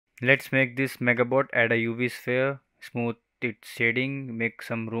Let's make this Megabot. Add a UV sphere, smooth its shading, make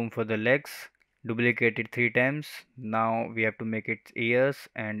some room for the legs, duplicate it 3 times. Now we have to make its ears,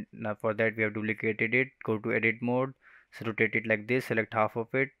 and now for that we have duplicated it. Go to edit mode, rotate it like this, select half of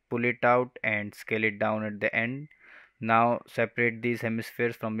it, pull it out and scale it down at the end. Now separate these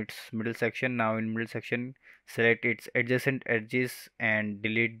hemispheres from its middle section. Now in middle section select its adjacent edges and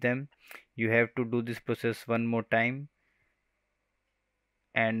delete them. You have to do this process one more time.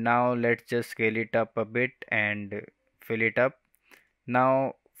 And now let's just scale it up a bit and fill it up.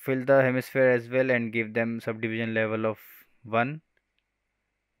 Now fill the hemisphere as well and give them subdivision level of 1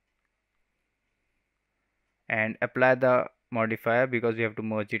 and apply the modifier because we have to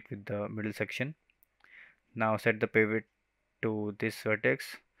merge it with the middle section. Now set the pivot to this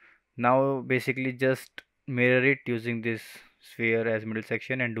vertex. Now basically just mirror it using this sphere as middle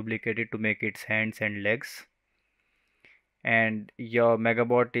section and duplicate it to make its hands and legs. And your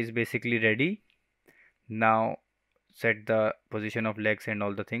Megabot is basically ready. Now set the position of legs and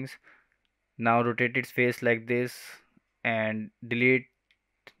all the things. Now rotate its face like this and delete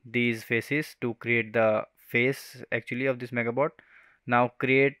these faces to create the face actually of this Megabot. Now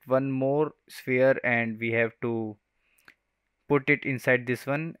create one more sphere and we have to put it inside this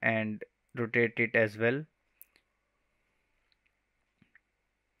one and rotate it as well.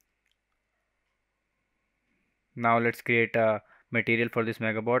 Now let's create a material for this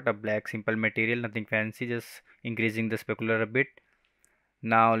Megabot, a black simple material, nothing fancy, just increasing the specular a bit.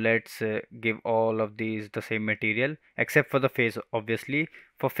 Now let's give all of these the same material except for the face. Obviously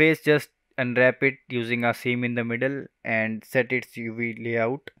for face just unwrap it using a seam in the middle and set its UV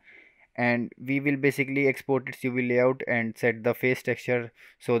layout, and we will basically export its UV layout and set the face texture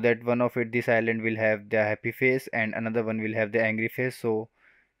so that one of it, this island, will have the happy face and another one will have the angry face, so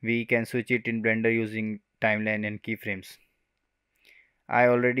we can switch it in Blender using timeline and keyframes. I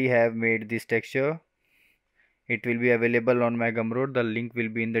already have made this texture. It will be available on my Gumroad. The link will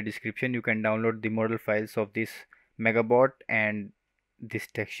be in the description. You can download the model files of this Megabot and this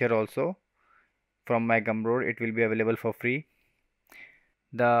texture also from my Gumroad. It will be available for free.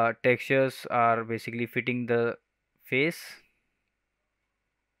 The textures are basically fitting the face.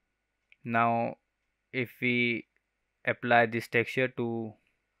 Now if we apply this texture to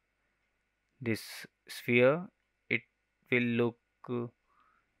this sphere, it will look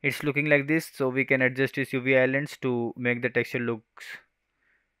it's looking like this, so we can adjust its UV islands to make the texture looks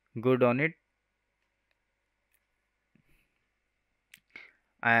good on it.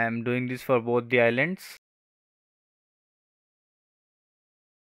 I am doing this for both the islands.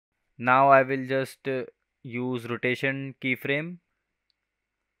 Now I will just use rotation keyframe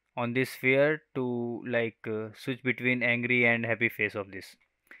on this sphere to switch between angry and happy face of this.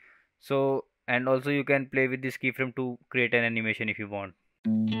 So, and also you can play with this keyframe to create an animation if you want.